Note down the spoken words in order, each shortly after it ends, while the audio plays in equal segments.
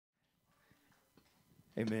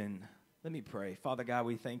Amen. Let me pray. Father God,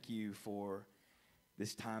 we thank you for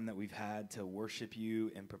this time that we've had to worship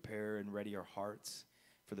you and prepare and ready our hearts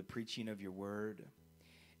for the preaching of your word.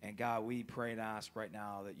 And God, we pray and ask right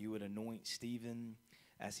now that you would anoint Stephen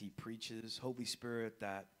as he preaches. Holy Spirit,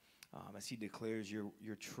 that as he declares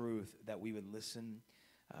your truth, that we would listen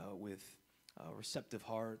with receptive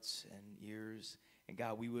hearts and ears. And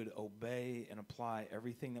God, we would obey and apply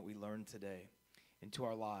everything that we learned today into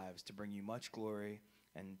our lives to bring you much glory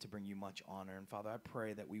and to bring you much honor. And Father, I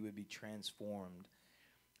pray that we would be transformed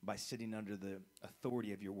by sitting under the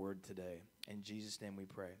authority of your word today. In Jesus' name we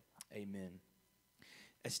pray. Amen.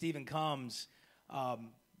 As Stephen comes,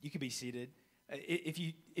 you can be seated.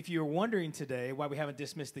 If you're wondering today why we haven't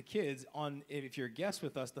dismissed the kids, if you're a guest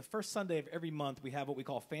with us, the first Sunday of every month we have what we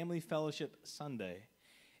call Family Fellowship Sunday.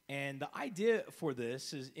 And the idea for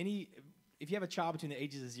this is if you have a child between the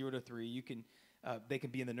ages of 0 to 3, they can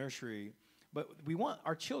be in the nursery. But we want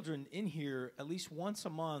our children in here at least once a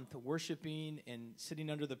month worshiping and sitting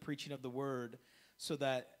under the preaching of the word so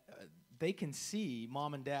that they can see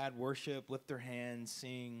mom and dad worship, lift their hands,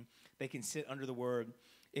 sing. They can sit under the word.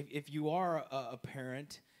 If you are a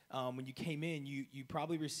parent, when you came in, you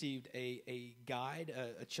probably received a guide,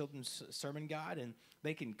 a children's sermon guide, and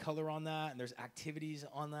they can color on that, and there's activities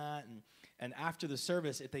on that. And after the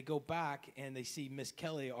service, if they go back and they see Miss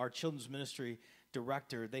Kelly, our children's ministry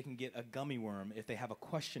director, they can get a gummy worm if they have a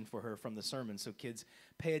question for her from the sermon. So kids,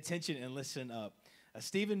 pay attention and listen up.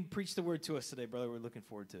 Stephen preached the word to us today, brother. We're looking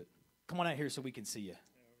forward to it. Come on out here so we can see you.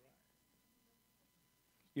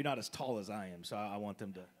 You're not as tall as I am, so I want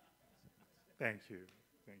them to. Thank you.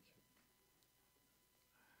 Thank you.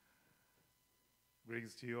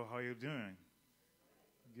 Greetings to you. How are you doing?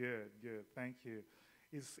 Good, good. Thank you.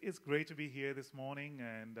 It's great to be here this morning,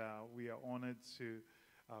 and we are honored to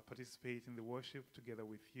participate in the worship together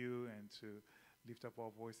with you and to lift up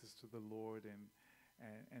our voices to the Lord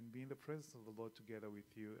and be in the presence of the Lord together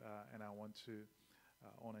with you. And I want to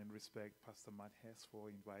honor and respect Pastor Matt Hess for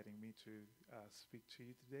inviting me to speak to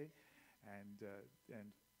you today and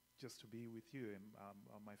just to be with you. And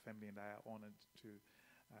my family and I are honored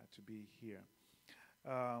to be here.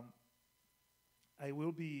 I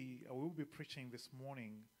will be preaching this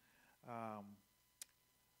morning,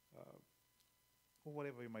 or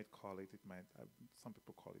whatever you might call it. Some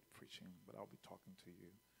people call it preaching, but I'll be talking to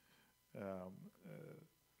you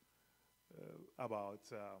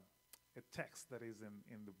about a text that is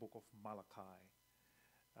in the book of Malachi,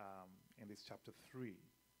 in this chapter 3.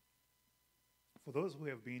 For those who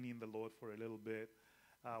have been in the Lord for a little bit,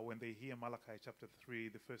 when they hear Malachi chapter 3,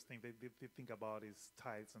 the first thing they think about is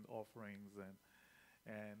tithes and offerings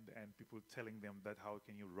and people telling them that how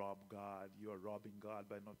can you rob God? You are robbing God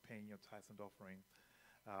by not paying your tithes and offerings.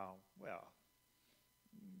 Well,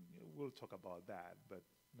 we'll talk about that, but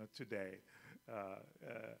not today.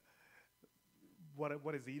 What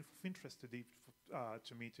is of interest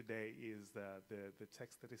to me today is the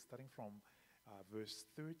text that is starting from verse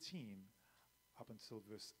 13 up until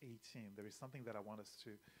verse 18. There is something that I want us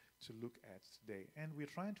to look at today. And we're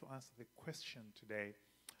trying to answer the question today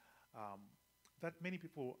that many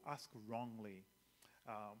people ask wrongly.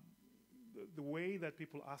 The way that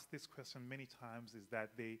people ask this question many times is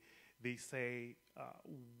that they say,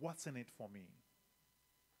 what's in it for me?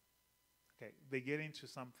 Okay, they get into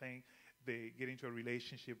something, they get into a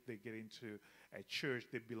relationship, they get into a church,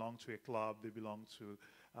 they belong to a club, they belong to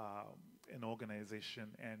an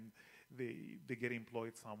organization, and they get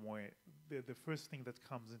employed somewhere. The first thing that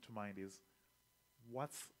comes into mind is,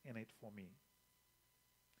 what's in it for me?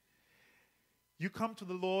 You come to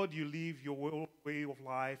the Lord, you live your way of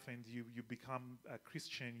life, and you become a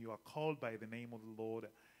Christian, you are called by the name of the Lord,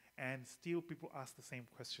 and still people ask the same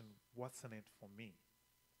question, what's in it for me?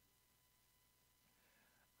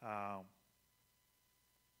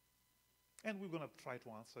 And we're going to try to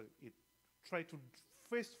answer it.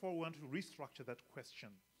 First of all, we want to restructure that question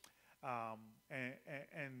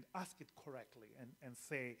and ask it correctly and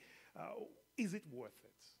say, is it worth it?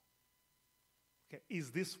 Okay,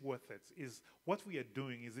 is this worth it? Is what we are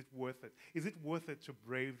doing, is it worth it? Is it worth it to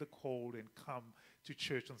brave the cold and come to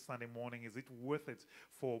church on Sunday morning? Is it worth it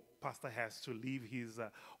for Pastor Hess to leave his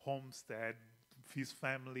homestead, his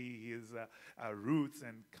family, his roots,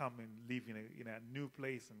 and come and live in a new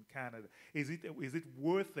place in Canada? Is it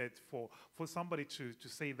worth it for somebody to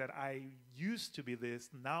say that I used to be this,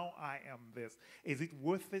 now I am this? Is it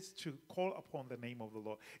worth it to call upon the name of the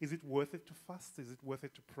Lord? Is it worth it to fast? Is it worth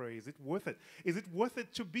it to pray? Is it worth it? Is it worth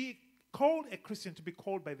it to be called a Christian to be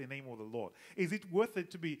called by the name of the Lord? Is it worth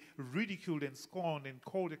it to be ridiculed and scorned and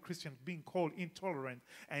called a Christian, being called intolerant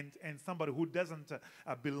and somebody who doesn't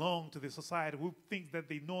belong to the society, who thinks that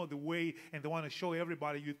they know the way and they want to show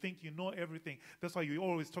everybody you think you know everything? That's why you're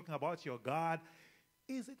always talking about your God.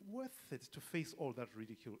 Is it worth it to face all that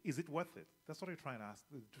ridicule? Is it worth it? That's what we're trying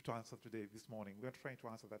to answer today, this morning. We're trying to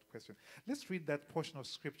answer that question. Let's read that portion of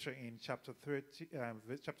scripture in chapter 3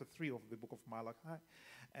 of the book of Malachi.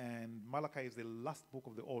 And Malachi is the last book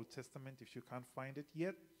of the Old Testament. If you can't find it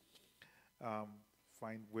yet,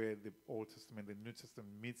 find where the Old Testament, the New Testament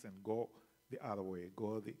meets and go the other way.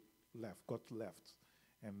 Go to left.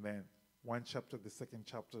 And then one chapter, the second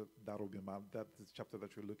chapter, that will be that's the chapter that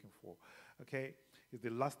you're looking for. Okay? It's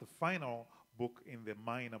the final book in the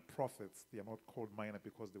minor prophets. They are not called minor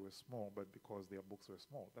because they were small, but because their books were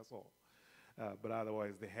small. That's all. But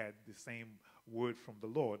otherwise, they had the same word from the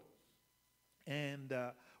Lord. And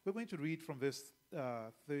we're going to read from verse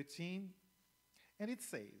 13. And it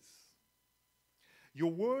says,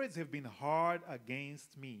 "Your words have been hard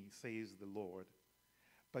against me, says the Lord.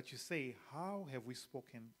 But you say, how have we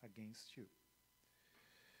spoken against you?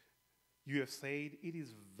 You have said, it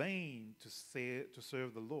is vain to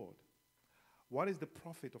serve the Lord. What is the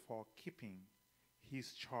profit of our keeping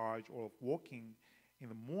his charge, or of walking in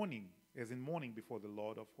the morning, as in mourning before the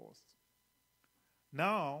Lord of hosts?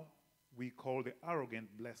 Now we call the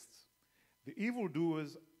arrogant blessed. The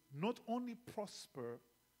evildoers not only prosper,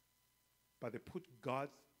 but they put God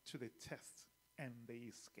to the test, and they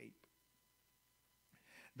escape.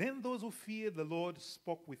 Then those who feared the Lord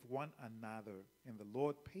spoke with one another, and the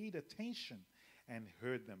Lord paid attention and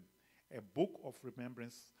heard them. A book of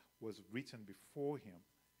remembrance was written before him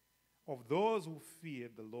of those who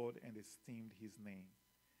feared the Lord and esteemed his name.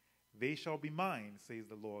 They shall be mine, says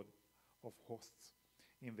the Lord of hosts.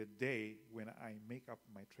 In the day when I make up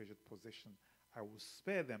my treasured possession, I will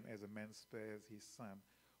spare them as a man spares his son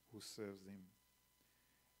who serves him.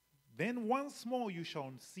 Then once more you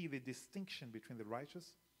shall see the distinction between the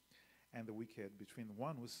righteous and the wicked, between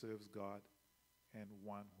one who serves God and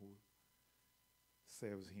one who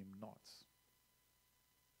serves him not."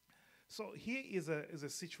 So here is a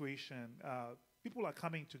situation. People are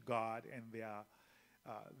coming to God and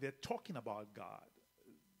they're talking about God.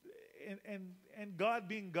 And God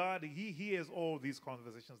being God, he hears all these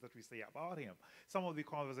conversations that we say about him. Some of the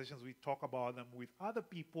conversations we talk about them with other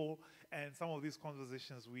people, and some of these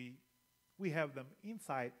conversations we have them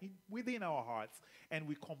inside, within our hearts, and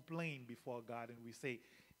we complain before God and we say,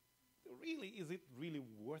 really, is it really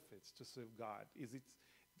worth it to serve God?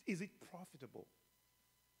 Is it profitable?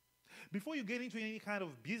 Before you get into any kind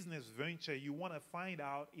of business venture, you want to find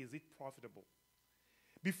out, is it profitable?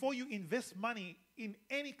 Before you invest money in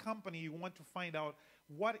any company, you want to find out,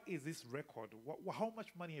 what is this record? How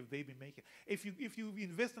much money have they been making? If you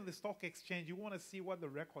invest in the stock exchange, you want to see what the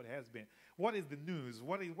record has been. What is the news?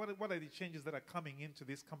 What are the changes that are coming into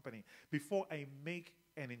this company before I make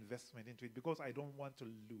an investment into it? Because I don't want to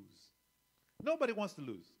lose. Nobody wants to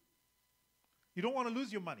lose. You don't want to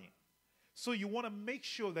lose your money. So you want to make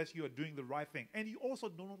sure that you are doing the right thing. And you also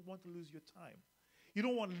don't want to lose your time. You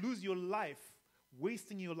don't want to lose your life,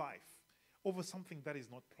 wasting your life over something that is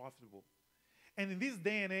not profitable. And in this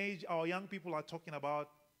day and age, our young people are talking about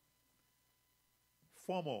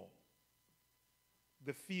FOMO,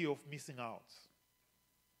 the fear of missing out.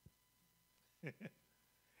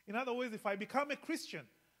 In other words, if I become a Christian,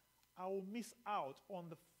 I will miss out on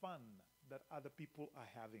the fun that other people are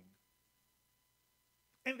having.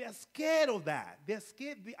 And they're scared of that. They're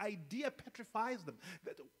scared. The idea petrifies them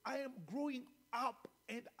that I am growing up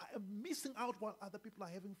and I am missing out while other people are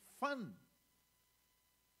having fun.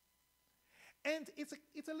 And it's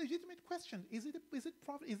a legitimate question. Is it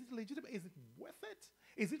legitimate? Is it worth it?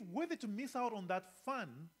 Is it worth it to miss out on that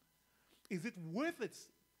fun? Is it worth it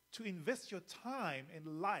to invest your time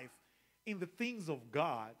and life in the things of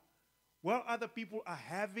God while other people are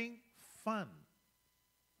having fun?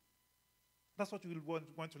 That's what we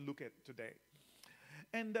want to look at today.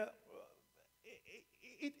 And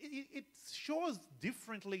it shows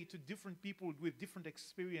differently to different people with different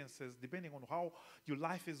experiences, depending on how your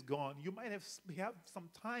life is gone. You might have some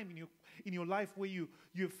time in your life where you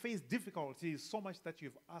face difficulties so much that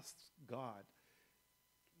you've asked God,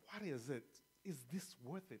 what is it? Is this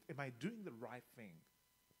worth it? Am I doing the right thing?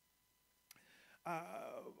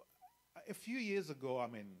 A few years ago,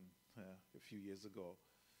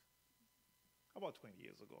 about 20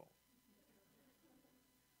 years ago,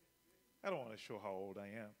 I don't want to show how old I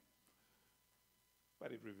am,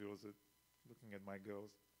 but it reveals it, looking at my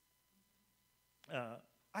girls.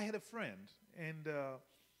 I had a friend, and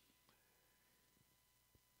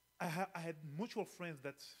I had mutual friends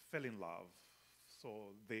that fell in love.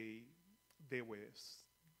 So they were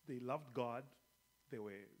they loved God. They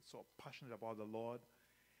were so passionate about the Lord.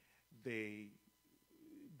 They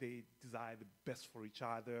desired the best for each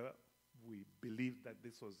other. We believed that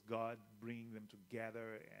this was God bringing them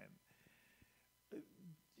together. And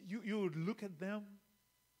you would look at them.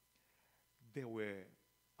 They were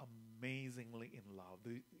amazingly in love.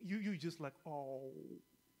 You just like, oh,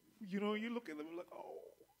 you know, you look at them like, oh,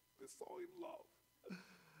 they're so in love.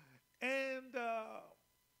 And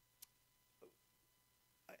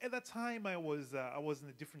at that time, I was in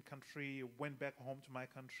a different country. Went back home to my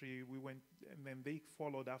country. We went, and then they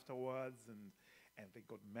followed afterwards, and they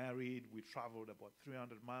got married. We traveled about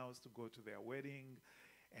 300 miles to go to their wedding,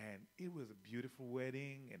 and it was a beautiful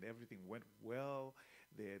wedding, and everything went well.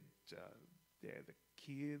 They had the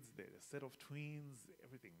kids, they had a set of twins.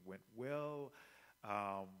 Everything went well,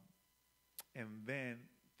 and then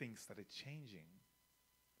things started changing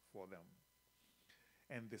for them.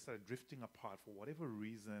 And they started drifting apart for whatever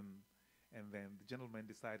reason. And then the gentleman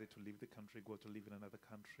decided to leave the country, go to live in another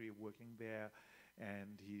country, working there.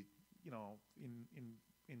 And he, you know,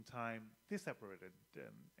 in time, they separated.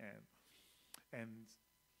 And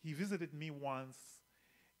he visited me once,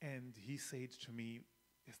 and he said to me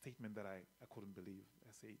a statement that I couldn't believe.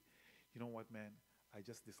 I said, you know what, man? I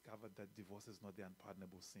just discovered that divorce is not the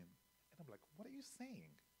unpardonable sin. And I'm like, what are you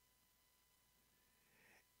saying?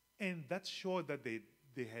 And that showed that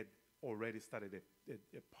they had already started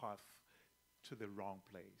a path to the wrong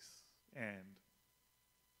place.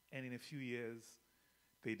 And in a few years,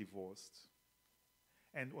 they divorced.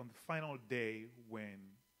 And on the final day, when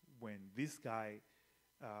this guy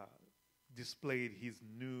displayed his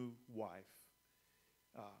new wife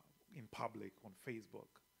in public on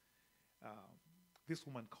Facebook, this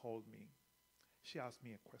woman called me. She asked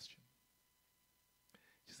me a question.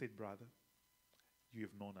 She said, brother, you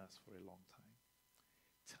have known us for a long time.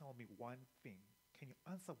 Tell me one thing. Can you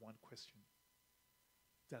answer one question?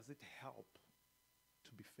 Does it help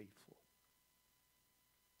to be faithful?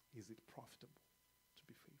 Is it profitable to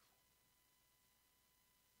be faithful?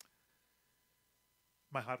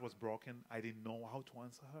 My heart was broken. I didn't know how to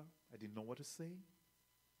answer her. I didn't know what to say.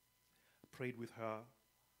 I prayed with her.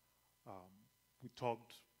 We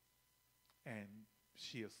talked, and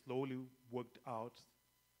she has slowly worked out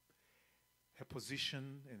her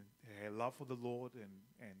position and her love for the Lord,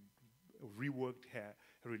 and reworked her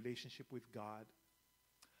relationship with God.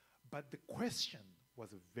 But the question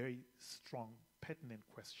was a very strong, pertinent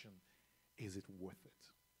question. Is it worth it?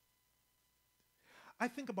 I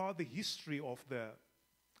think about the history of the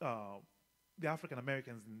African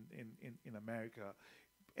Americans in America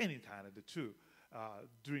and in Canada too,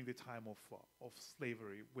 during the time of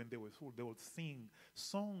slavery, when they would sing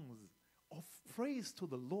songs of praise to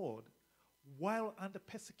the Lord while under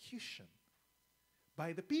persecution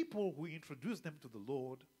by the people who introduced them to the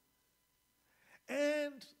Lord.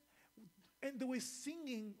 And they were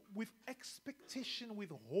singing with expectation, with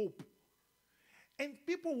hope. And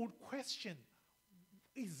people would question,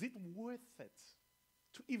 is it worth it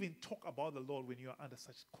to even talk about the Lord when you are under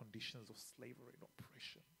such conditions of slavery and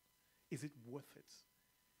oppression? Is it worth it?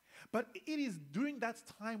 But it is during that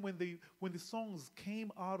time when the songs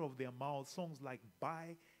came out of their mouths, songs like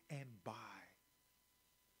By and By.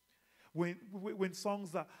 When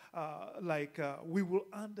songs are like, we will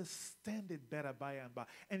understand it better by and by.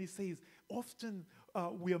 And it says, often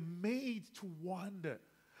we are made to wonder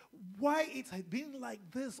why it had been like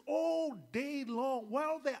this all day long,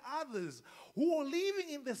 while there are others who are living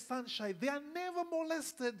in the sunshine. They are never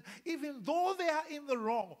molested, even though they are in the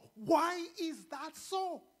wrong. Why is that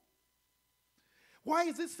so? Why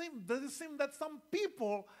does it seem that some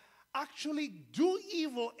people actually do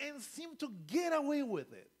evil and seem to get away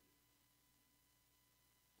with it?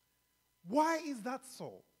 Why is that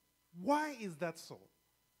so? Why is that so?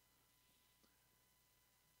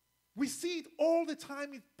 We see it all the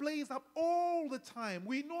time. It plays up all the time.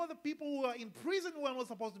 We know the people who are in prison who are not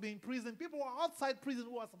supposed to be in prison. People who are outside prison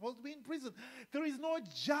who are supposed to be in prison. There is no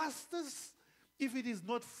justice if it is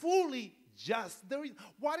not fully just.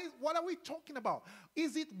 What are we talking about?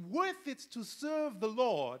 Is it worth it to serve the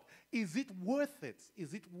Lord? Is it worth it?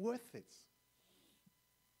 Is it worth it?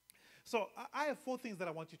 So I have 4 things that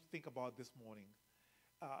I want you to think about this morning.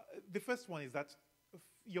 The first one is that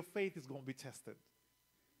your faith is going to be tested.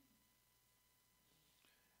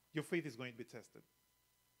 Your faith is going to be tested.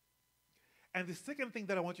 And the second thing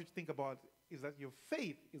that I want you to think about is that your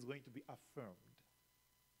faith is going to be affirmed.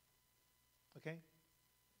 Okay?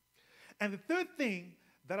 And the third thing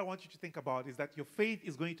that I want you to think about is that your faith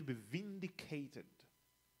is going to be vindicated.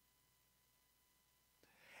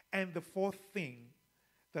 And the fourth thing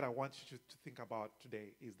that I want you to think about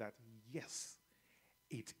today is that, yes,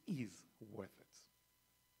 it is worth it.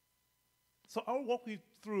 So I'll walk you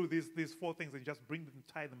through these four things and just bring them,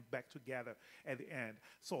 tie them back together at the end.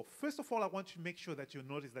 So first of all, I want you to make sure that you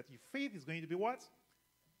notice that your faith is going to be what?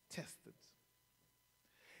 Tested.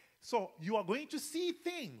 So you are going to see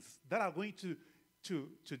things that are going to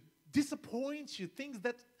disappoint you, things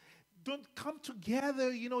that don't come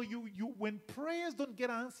together. You know, when prayers don't get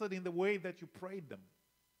answered in the way that you prayed them.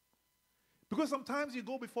 Because sometimes you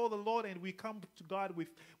go before the Lord and we come to God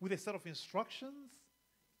with a set of instructions.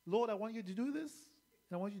 Lord, I want you to do this,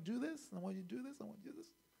 and I want you to do this, and I want you to do this, and I want you to do this.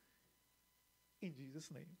 In Jesus'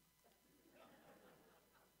 name.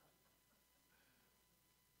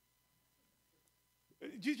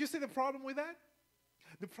 Do you see the problem with that?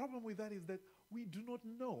 The problem with that is that we do not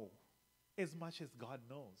know as much as God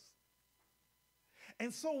knows.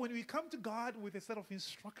 And so when we come to God with a set of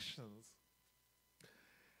instructions,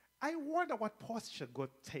 I wonder what posture God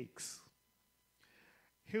takes.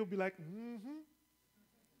 He'll be like,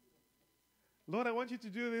 Lord, I want you to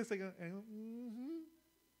do this. I go,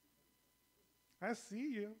 I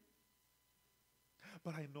see you.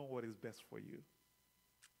 But I know what is best for you.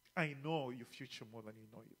 I know your future more than you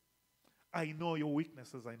know you. I know your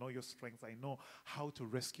weaknesses. I know your strengths. I know how to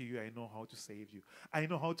rescue you. I know how to save you. I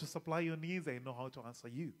know how to supply your needs. I know how to answer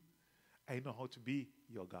you. I know how to be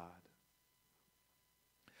your God.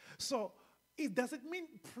 So, it doesn't mean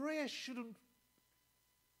prayer shouldn't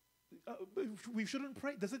we shouldn't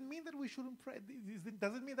pray. Does it mean that we shouldn't pray?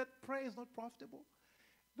 Does it mean that prayer is not profitable?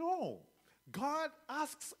 No. God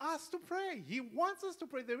asks us to pray. He wants us to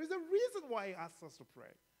pray. There is a reason why He asks us to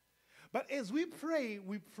pray. But as we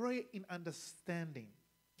pray in understanding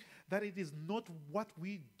that it is not what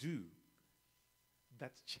we do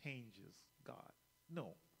that changes God.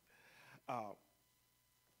 No.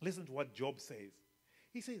 Listen to what Job says.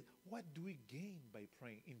 He says, what do we gain by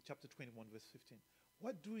praying? In chapter 21, verse 15.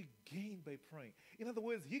 What do we gain by praying? In other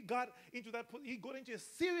words, he got into a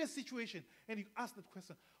serious situation and he asked that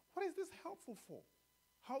question, what is this helpful for?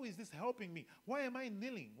 How is this helping me? Why am I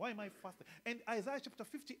kneeling? Why am I fasting? And Isaiah chapter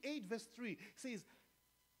 58 verse 3 says,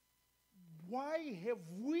 why have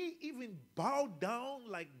we even bowed down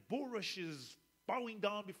like bulrushes, bowing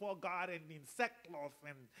down before God and in sackcloth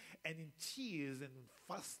and in tears and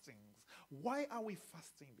fastings? Why are we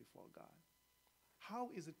fasting before God? How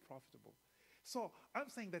is it profitable? So I'm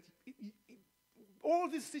saying that all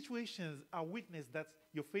these situations are witness that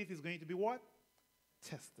your faith is going to be what?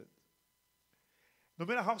 Tested. No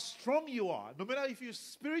matter how strong you are, no matter if you're a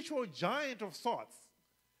spiritual giant of sorts,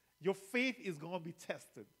 your faith is going to be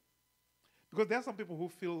tested. Because there are some people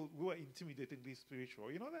who are intimidatingly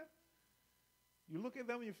spiritual. You know that? You look at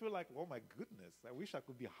them and you feel like, oh my goodness, I wish I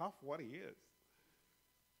could be half what he is.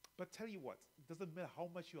 But tell you what, it doesn't matter how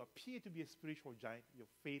much you appear to be a spiritual giant, your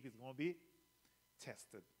faith is going to be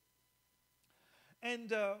tested. And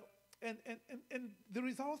the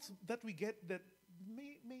results that we get that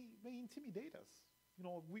may intimidate us. You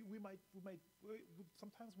know, we might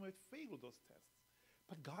sometimes we might fail those tests,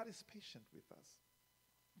 but God is patient with us.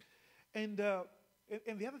 And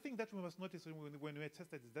the other thing that we must notice when we're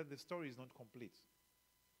tested is that the story is not complete.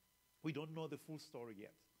 We don't know the full story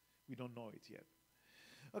yet. We don't know it yet.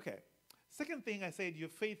 Okay. Second thing I said, your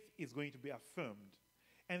faith is going to be affirmed.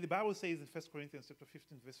 And the Bible says in 1 Corinthians chapter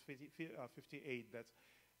 15, verse 58, that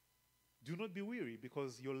do not be weary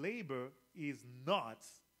because your labor is not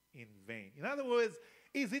in vain. In other words,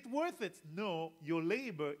 is it worth it? No, your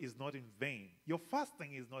labor is not in vain. Your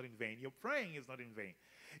fasting is not in vain. Your praying is not in vain.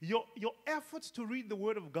 Your efforts to read the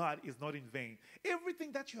Word of God is not in vain.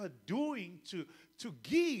 Everything that you are doing to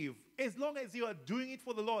give, as long as you are doing it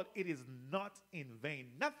for the Lord, it is not in vain.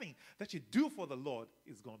 Nothing that you do for the Lord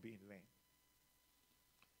is going to be in vain.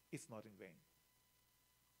 It's not in vain.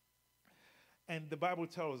 And the Bible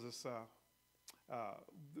tells us,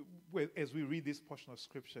 as we read this portion of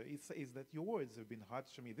Scripture, it says that your words have been hard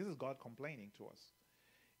to me. This is God complaining to us.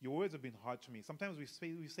 Your words have been hard to me. Sometimes we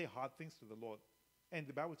say hard things to the Lord. And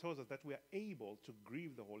the Bible tells us that we are able to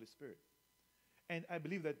grieve the Holy Spirit. And I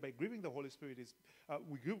believe that by grieving the Holy Spirit,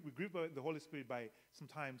 we grieve the Holy Spirit by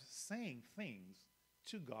sometimes saying things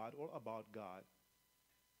to God or about God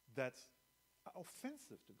that are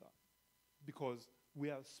offensive to God. Because we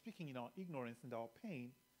are speaking in our ignorance and our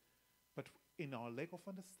pain, but in our lack of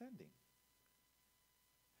understanding.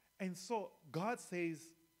 And so God says,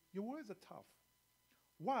 your words are tough.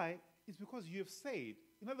 Why? It's because you have said.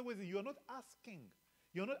 In other words, you are not asking.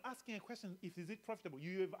 You're not asking a question, is it profitable?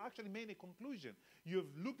 You have actually made a conclusion. You have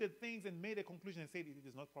looked at things and made a conclusion and said it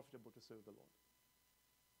is not profitable to serve the Lord.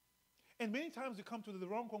 And many times we come to the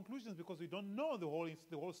wrong conclusions because we don't know the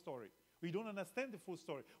whole story. We don't understand the full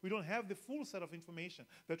story. We don't have the full set of information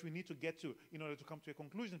that we need to get to in order to come to a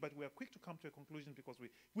conclusion, but we are quick to come to a conclusion because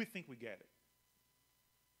we think we get it.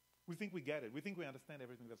 We think we get it. We think we understand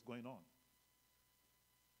everything that's going on.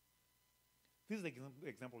 This is the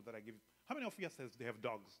example that I give. How many of you says they have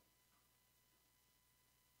dogs?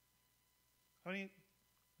 How many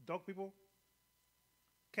dog people?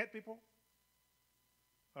 Cat people?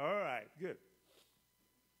 All right, good.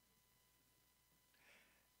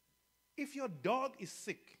 If your dog is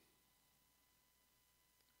sick,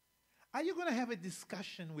 are you going to have a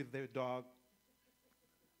discussion with their dog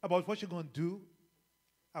about what you're going to do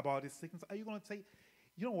about his sickness? Are you going to say,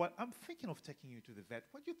 you know what, I'm thinking of taking you to the vet.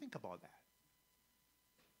 What do you think about that?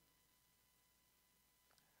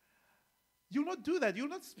 You'll not do that. You'll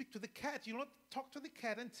not speak to the cat. You'll not talk to the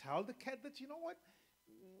cat and tell the cat that, you know what,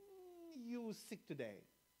 you're sick today.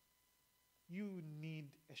 You need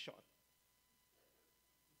a shot.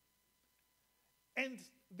 And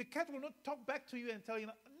the cat will not talk back to you and tell you,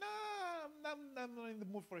 no, I'm not in the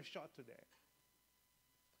mood for a shot today.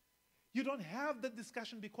 You don't have that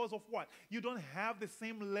discussion because of what? You don't have the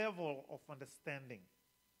same level of understanding.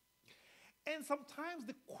 And sometimes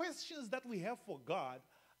the questions that we have for God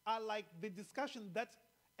are like the discussion that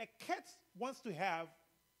a cat wants to have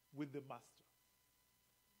with the master.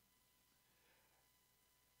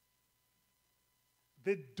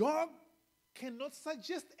 The dog cannot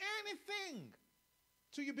suggest anything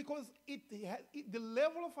to you because the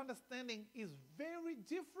level of understanding is very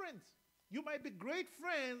different. You might be great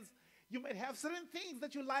friends. You might have certain things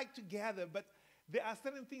that you like together, but there are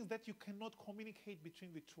certain things that you cannot communicate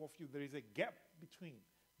between the two of you. There is a gap between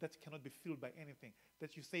that cannot be filled by anything.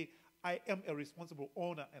 That you say, I am a responsible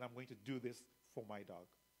owner and I'm going to do this for my dog.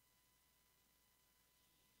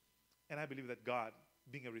 And I believe that God,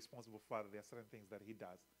 being a responsible father, there are certain things that he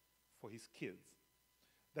does for his kids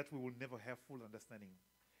that we will never have full understanding.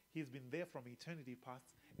 He's been there from eternity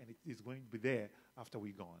past, and it is going to be there after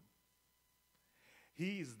we're gone.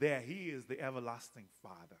 He is there. He is the everlasting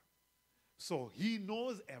Father. So he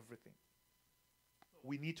knows everything.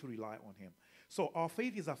 We need to rely on him. So our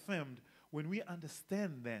faith is affirmed when we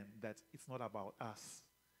understand then that it's not about us.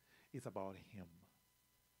 It's about him.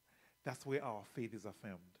 That's where our faith is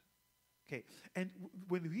affirmed. Okay, and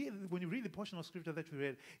when you read the portion of scripture that we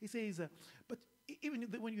read, it says, but even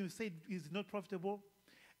when you say it's not profitable,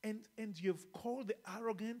 and you've called the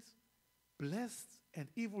arrogant, blessed, and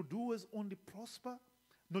evildoers only prosper,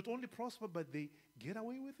 not only prosper, but they get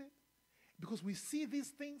away with it. Because we see these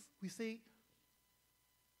things, we say,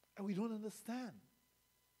 and we don't understand.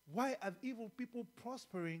 Why are evil people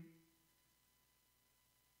prospering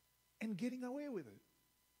and getting away with it?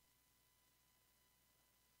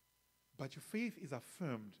 But your faith is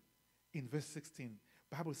affirmed in verse 16.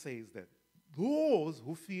 The Bible says that those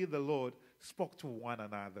who fear the Lord spoke to one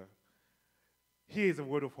another. Here is a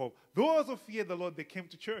word of hope. Those who fear the Lord, they came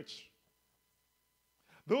to church.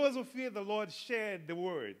 Those who fear the Lord shared the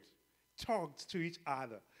word, talked to each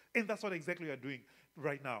other. And that's what exactly we are doing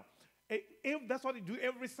right now. If that's what we do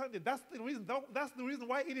every Sunday. That's the reason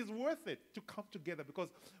why it is worth it to come together, because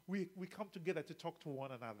we come together to talk to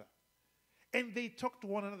one another. And they talk to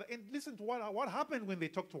one another. And listen to what happened when they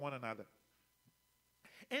talked to one another.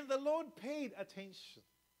 And the Lord paid attention.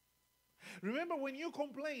 Remember when you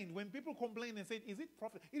complained, when people complained and said, is it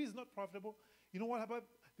profitable? It is not profitable. You know what happened?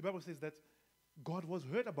 The Bible says that God was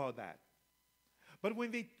hurt about that. But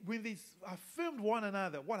when they affirmed one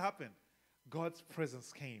another, what happened? God's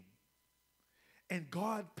presence came. And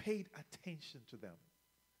God paid attention to them.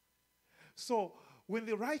 So when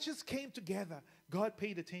the righteous came together, God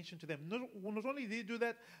paid attention to them. Not only did he do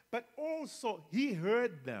that, but also he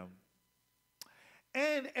heard them.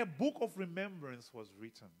 And a book of remembrance was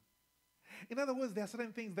written. In other words, there are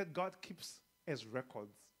certain things that God keeps as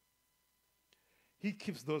records. He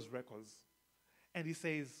keeps those records. And he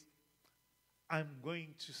says, I am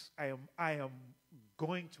going to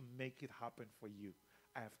make it happen for you.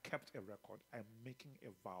 I have kept a record. I'm making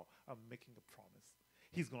a vow. I'm making a promise.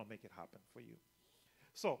 He's going to make it happen for you.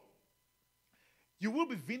 So, you will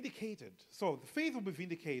be vindicated. So, the faith will be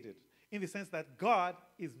vindicated in the sense that God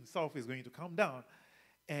himself is going to come down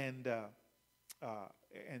and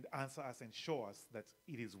answer us and show us that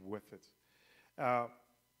it is worth it.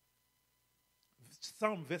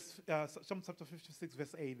 Psalm chapter 56,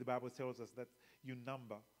 verse 8, the Bible tells us that you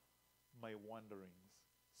number my wanderings.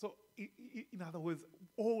 So, in other words,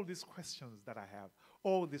 all these questions that I have,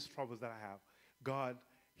 all these troubles that I have, God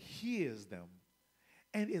hears them.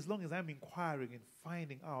 And as long as I'm inquiring and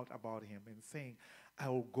finding out about him and saying, I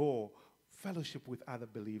will go fellowship with other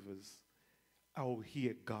believers, I will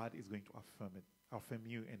hear God is going to affirm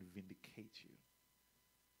you and vindicate you.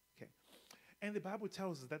 Okay. And the Bible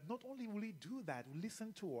tells us that not only will he do that,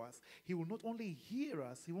 listen to us, he will not only hear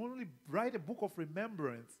us, he will not only write a book of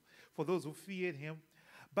remembrance for those who feared him,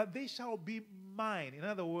 but they shall be mine. In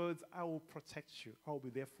other words, I will protect you. I will be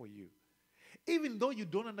there for you. Even though you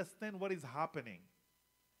don't understand what is happening,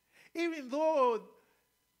 even though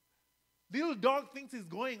little dog thinks he's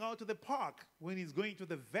going out to the park when he's going to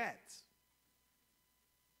the vet,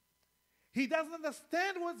 he doesn't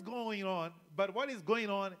understand what's going on, but what is going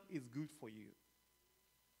on is good for you.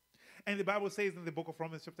 And the Bible says in the book of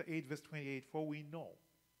Romans chapter 8, verse 28, for we know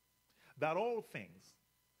that all things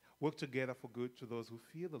work together for good to those who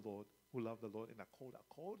fear the Lord, who love the Lord, and are called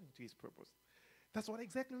according to his purpose. That's what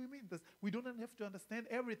exactly we mean. We don't have to understand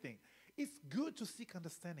everything. It's good to seek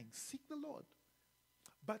understanding. Seek the Lord.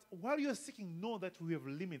 But while you're seeking, know that we have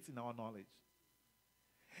limits in our knowledge.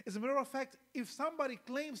 As a matter of fact, if somebody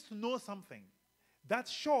claims to know something, that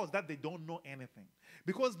shows that they don't know anything.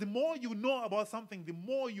 Because the more you know about something, the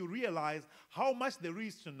more you realize how much there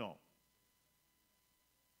is to know.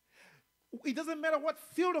 It doesn't matter what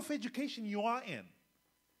field of education you are in.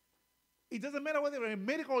 It doesn't matter whether you're a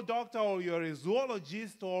medical doctor or you're a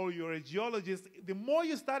zoologist or you're a geologist. The more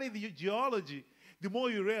you study the geology, the more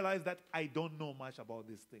you realize that I don't know much about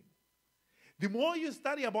this thing. The more you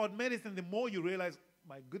study about medicine, the more you realize,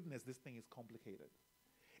 my goodness, this thing is complicated.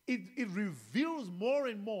 It reveals more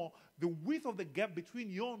and more the width of the gap between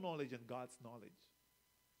your knowledge and God's knowledge.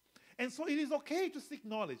 And so it is okay to seek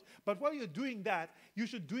knowledge. But while you're doing that, you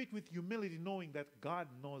should do it with humility, knowing that God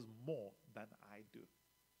knows more than I do.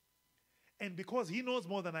 And because he knows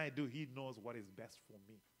more than I do, he knows what is best for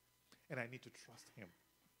me. And I need to trust him.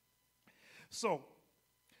 So,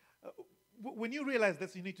 when you realize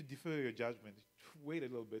that you need to defer your judgment, wait a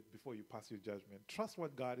little bit before you pass your judgment. Trust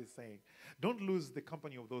what God is saying. Don't lose the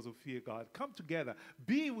company of those who fear God. Come together.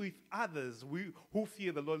 Be with others who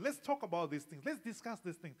fear the Lord. Let's talk about these things. Let's discuss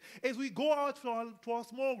these things. As we go out to our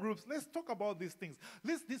small groups, let's talk about these things.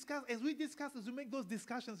 Let's discuss. As we make those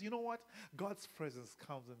discussions, you know what? God's presence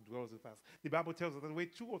comes and dwells with us. The Bible tells us that where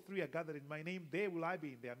 2 or 3 are gathered in my name, there will I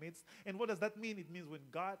be in their midst. And what does that mean? It means when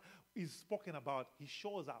God is spoken about, he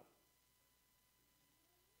shows up.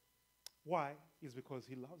 Why? It's because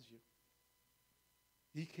he loves you.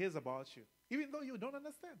 He cares about you. Even though you don't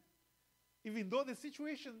understand. Even though the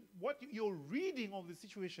situation, what you're reading of the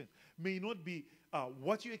situation may not be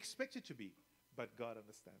what you expect it to be. But God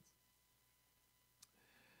understands.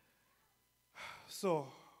 So,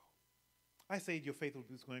 I said your faith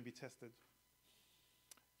is going to be tested.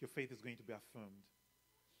 Your faith is going to be affirmed.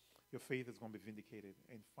 Your faith is going to be vindicated.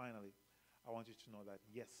 And finally, I want you to know that,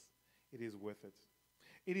 yes, it is worth it.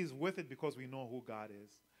 It is worth it because we know who God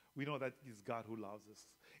is. We know that it's God who loves us.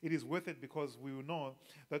 It is worth it because we will know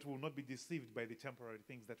that we will not be deceived by the temporary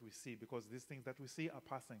things that we see, because these things that we see are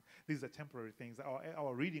passing. These are temporary things.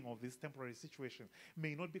 Our reading of this temporary situation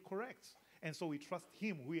may not be correct. And so we trust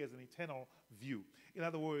him who has an eternal view. In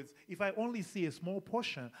other words, if I only see a small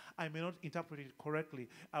portion, I may not interpret it correctly.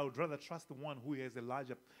 I would rather trust the one who has a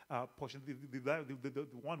larger portion, the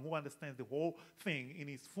one who understands the whole thing in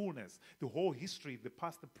its fullness, the whole history, the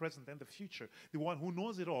past, the present, and the future, the one who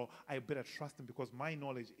knows it all. I better trust him because my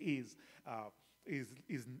knowledge is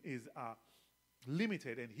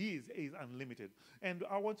limited, and he is unlimited. And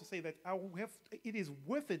I want to say that it is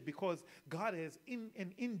worth it because God has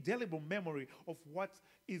an indelible memory of what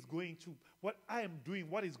I am doing,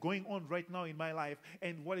 what is going on right now in my life,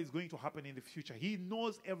 and what is going to happen in the future. He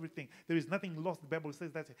knows everything. There is nothing lost. The Bible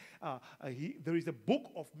says that there is a book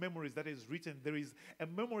of memories that is written. There is a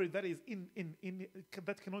memory that is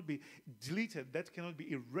that cannot be deleted, that cannot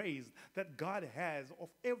be erased, that God has of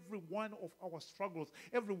every one of our struggles,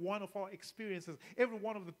 every one of our experiences, every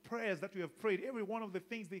one of the prayers that we have prayed, every one of the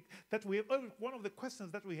things that we have, every one of the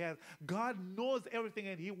questions that we have. God knows everything,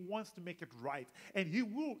 and he wants to make it right. And he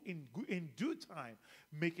will, in due time,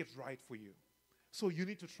 make it right for you. So you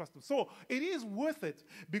need to trust him. So it is worth it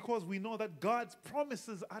because we know that God's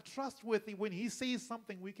promises are trustworthy. When he says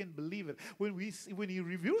something, we can believe it. When he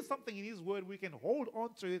reveals something in his word, we can hold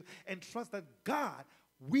on to it and trust that God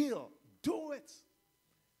will do it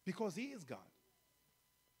because he is God.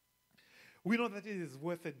 We know that it is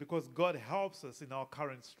worth it because God helps us in our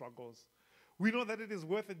current struggles. We know that it is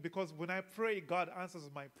worth it because when I pray, God answers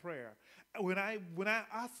my prayer. When I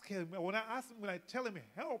tell him,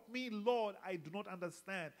 help me, Lord, I do not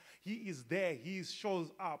understand, he is there. He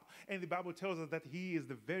shows up. And the Bible tells us that he is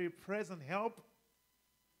the very present help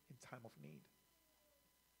in time of need.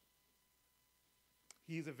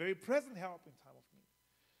 He is a very present help in time of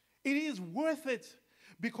need. It is worth it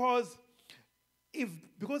because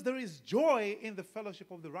Because there is joy in the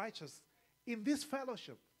fellowship of the righteous, in this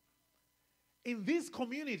fellowship, in this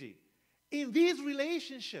community, in these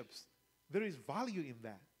relationships, there is value in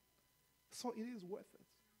that. So it is worth it.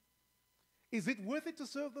 Is it worth it to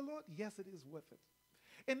serve the Lord? Yes, it is worth it.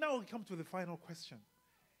 And now we come to the final question.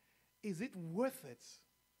 Is it worth it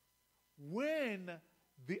when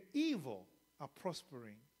the evil are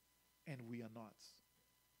prospering and we are not?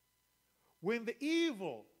 When the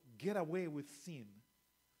evil get away with sin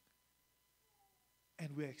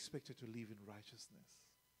and we are expected to live in righteousness,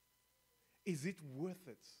 is it worth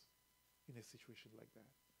it in a situation like that?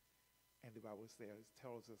 And the Bible says,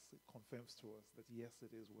 tells us, it confirms to us that yes,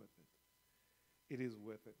 it is worth it. It is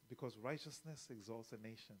worth it because righteousness exalts a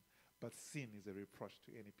nation, but sin is a reproach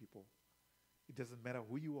to any people. It doesn't matter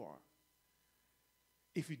who you are.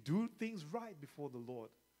 If you do things right before the Lord,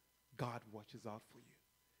 God watches out for you.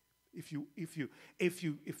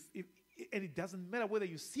 And it doesn't matter whether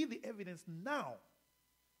you see the evidence now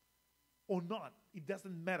or not. It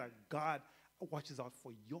doesn't matter. God watches out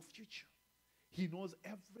for your future. He knows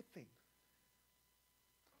everything.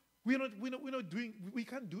 We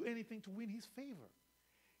can't do anything to win his favor.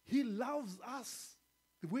 He loves us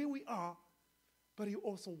the way we are, but he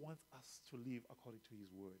also wants us to live according to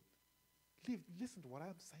his word. Listen to what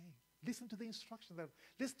I'm saying. Listen to the instructions.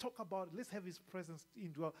 Let's talk about it. Let's have his presence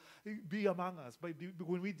be among us. But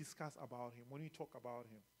when we discuss about him, when we talk about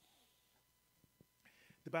him,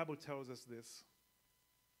 the Bible tells us this.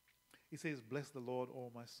 It says, "Bless the Lord,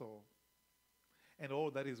 O my soul, and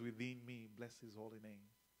all that is within me, bless his holy name.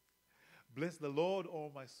 Bless the Lord, O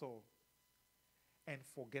my soul, and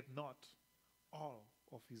forget not all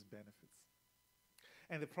of his benefits."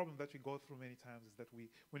 And the problem that we go through many times is that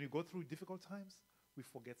when we go through difficult times, we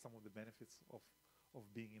forget some of the benefits of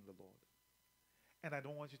being in the Lord. And I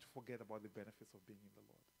don't want you to forget about the benefits of being in the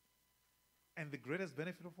Lord. And the greatest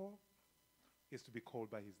benefit of all is to be called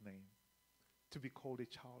by his name, to be called a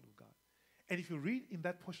child of God. And if you read in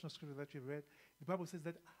that portion of scripture that you read, the Bible says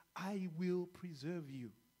that I will preserve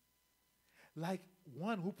you, like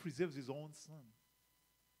one who preserves his own son.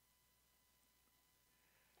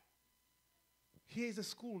 Here is a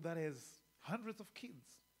school that has hundreds of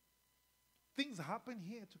kids. Things happen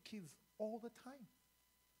here to kids all the time.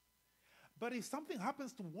 But if something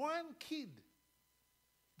happens to one kid,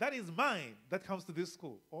 that is mine, that comes to this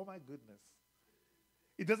school, oh my goodness.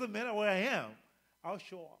 It doesn't matter where I am, I'll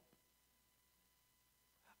show up.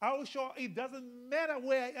 I'll show up. It doesn't matter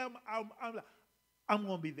where I am, I'm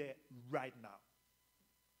going to be there right now.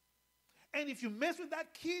 And if you mess with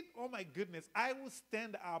that kid, oh my goodness, I will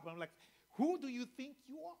stand up. I'm like, who do you think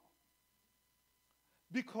you are?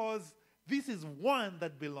 Because this is one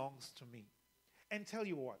that belongs to me. And tell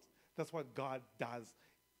you what, that's what God does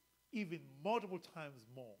even multiple times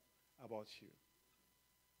more about you.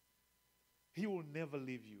 He will never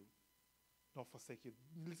leave you nor forsake you.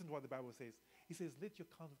 Listen to what the Bible says. He says, let your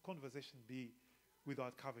conversation be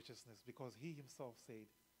without covetousness, because he himself said,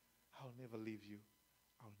 I'll never leave you.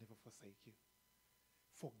 I'll never forsake you.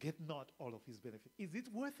 Forget not all of his benefits. Is it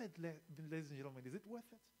worth it, ladies and gentlemen? Is it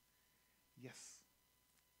worth it? Yes.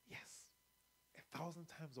 Yes. 1,000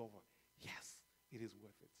 times over. Yes, it is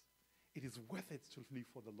worth it. It is worth it to live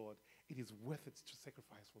for the Lord. It is worth it to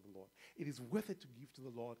sacrifice for the Lord. It is worth it to give to the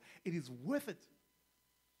Lord. It is worth it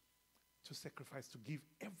to sacrifice, to give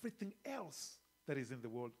everything else that is in the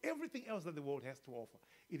world, everything else that the world has to offer.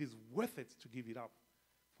 It is worth it to give it up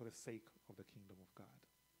for the sake of the kingdom of God.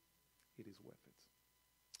 It is worth it.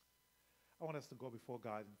 I want us to go before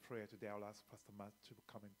God in prayer today. I'll ask Pastor Matt to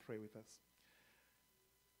come and pray with us.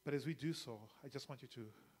 But as we do so, I just want you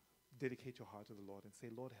to dedicate your heart to the Lord and say,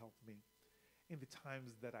 Lord, help me in the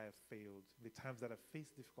times that I have failed, in the times that I've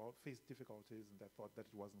faced difficulties and I thought that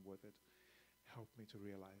it wasn't worth it. Help me to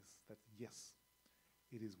realize that, yes,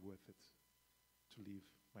 it is worth it to live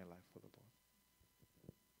my life for the Lord.